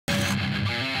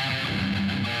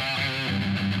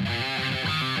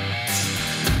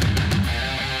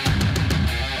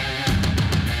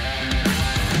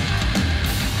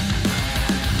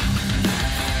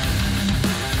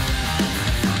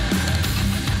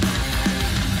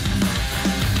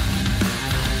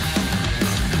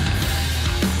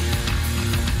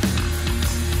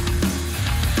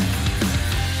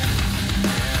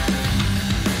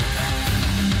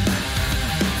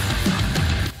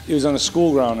it was on a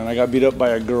school ground, and I got beat up by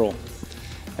a girl.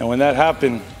 And when that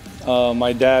happened,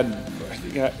 my dad,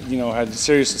 had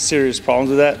serious problems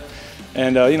with that.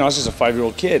 And I was just a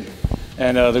 5-year-old kid,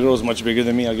 and the girl was much bigger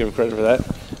than me. I'll give her credit for that.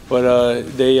 But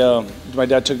my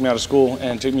dad took me out of school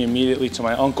and took me immediately to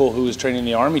my uncle, who was training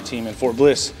the Army team in Fort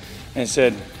Bliss, and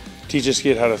said, "Teach this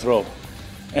kid how to throw."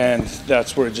 And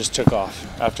that's where it just took off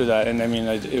after that. And I mean,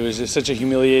 it was just such a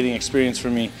humiliating experience for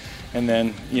me. And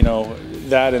then,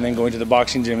 that, and then going to the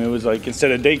boxing gym, it was like,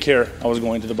 instead of daycare, I was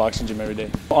going to the boxing gym every day.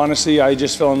 Honestly, I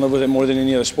just fell in love with it more than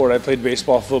any other sport. I played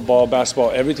baseball, football,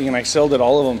 basketball, everything, and I excelled at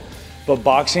all of them. But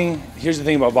boxing, here's the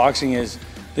thing about boxing is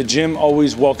the gym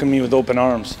always welcomed me with open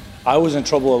arms. I was in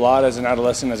trouble a lot as an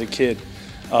adolescent, as a kid.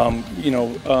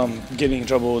 Getting in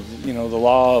trouble with, the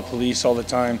law, police all the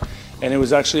time. And it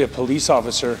was actually a police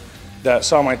officer that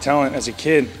saw my talent as a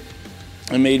kid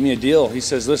and made me a deal. He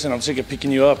says, "Listen, I'm sick of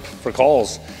picking you up for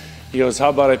calls." He goes, "How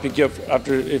about I pick you up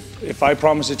if I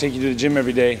promise to take you to the gym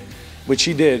every day," which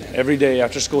he did every day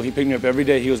after school. He picked me up every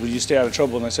day. He goes, "Will you stay out of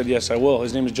trouble?" And I said, "Yes, I will."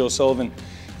 His name is Joe Sullivan.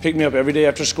 He picked me up every day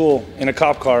after school in a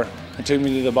cop car and took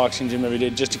me to the boxing gym every day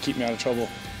just to keep me out of trouble.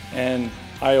 And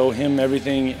I owe him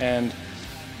everything, and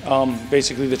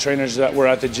basically the trainers that were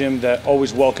at the gym that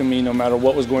always welcomed me no matter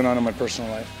what was going on in my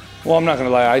personal life. Well, I'm not gonna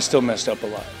lie, I still messed up a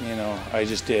lot, I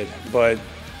just did. But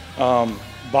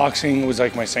boxing was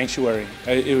like my sanctuary.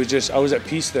 I was at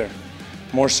peace there,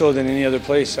 more so than any other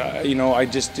place. I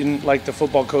just didn't like the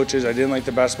football coaches, I didn't like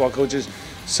the basketball coaches.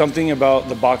 Something about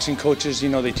the boxing coaches,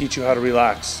 they teach you how to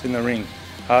relax in the ring,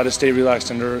 how to stay relaxed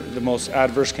under the most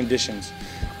adverse conditions.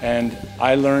 And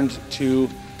I learned to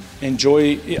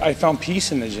enjoy, I found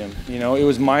peace in the gym. It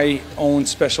was my own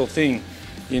special thing.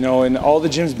 And all the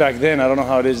gyms back then, I don't know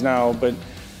how it is now, but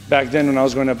back then when I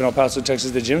was growing up in El Paso,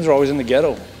 Texas, the gyms were always in the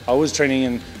ghetto. I was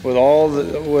training with all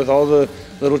the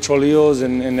little cholillos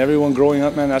and everyone growing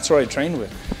up, man, that's where I trained with.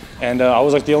 And I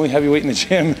was like the only heavyweight in the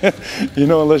gym,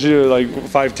 unless you're like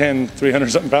 5'10",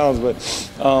 300 something pounds. But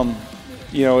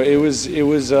it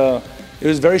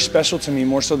was very special to me,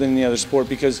 more so than any other sport,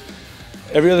 because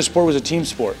every other sport was a team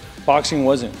sport. Boxing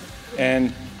wasn't.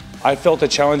 And I felt a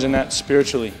challenge in that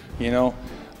spiritually,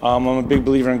 I'm a big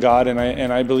believer in God, and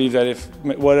I believe that if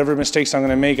whatever mistakes I'm going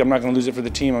to make, I'm not going to lose it for the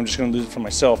team. I'm just going to lose it for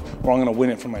myself, or I'm going to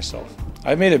win it for myself.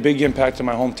 I've made a big impact in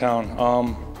my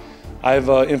hometown. I've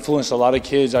influenced a lot of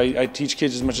kids. I teach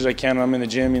kids as much as I can when I'm in the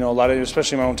gym.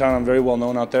 Especially in my hometown, I'm very well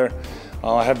known out there.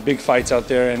 I have big fights out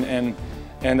there,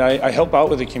 and I help out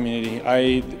with the community.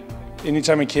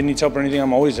 Anytime a kid needs help or anything,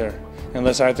 I'm always there,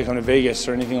 unless I have to come to Vegas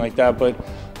or anything like that. But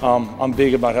I'm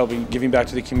big about giving back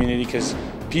to the community, because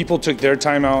people took their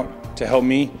time out to help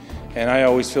me, and I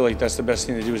always feel like that's the best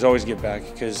thing to do, is always give back,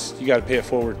 because you got to pay it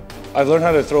forward. I've learned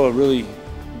how to throw a really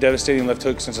devastating left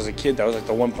hook since I was a kid. That was like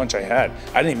the one punch I had.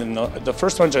 I didn't even know. The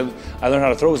first punch I learned how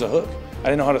to throw was a hook. I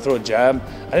didn't know how to throw a jab.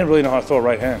 I didn't really know how to throw a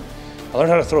right hand. I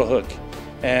learned how to throw a hook,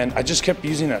 and I just kept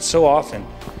using that so often.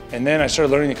 And then I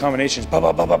started learning the combinations, ba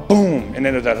ba ba ba boom, and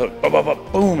then with that hook, ba ba ba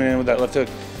boom, and then with that left hook.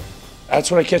 That's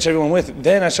what I catch everyone with.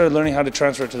 Then I started learning how to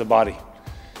transfer it to the body.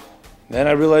 Then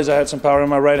I realized I had some power in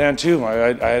my right hand too.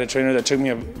 I had a trainer that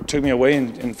took me away,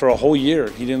 and for a whole year,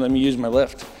 he didn't let me use my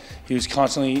left. He was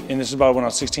constantly, and this is about when I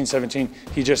was 16, 17,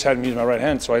 he just had me use my right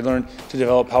hand. So I learned to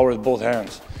develop power with both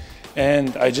hands.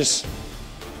 And I just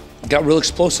got real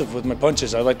explosive with my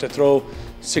punches. I like to throw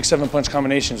 6, 7 punch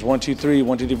combinations, 1, 2, 3,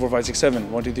 1, 2, 3, 4, 5, 6,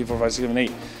 7, 1, 2, 3, 4, 5, 6, 7,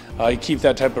 8. I keep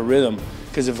that type of rhythm,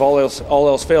 because if all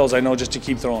else fails, I know just to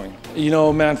keep throwing.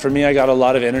 Man, for me, I got a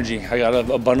lot of energy. I got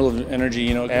a bundle of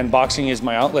energy, and boxing is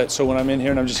my outlet. So when I'm in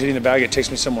here and I'm just hitting the bag, it takes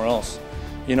me somewhere else.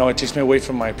 It takes me away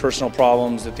from my personal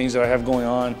problems, the things that I have going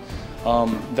on,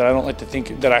 that I don't like to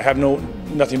think, that I have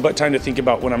nothing but time to think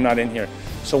about when I'm not in here.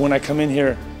 So when I come in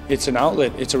here, it's an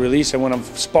outlet, it's a release. And when I'm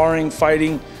sparring,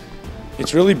 fighting,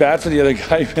 it's really bad for the other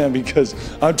guy, man, because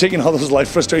I'm taking all those life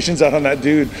frustrations out on that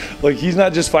dude. Like, he's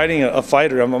not just fighting a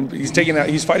fighter,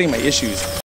 he's fighting my issues.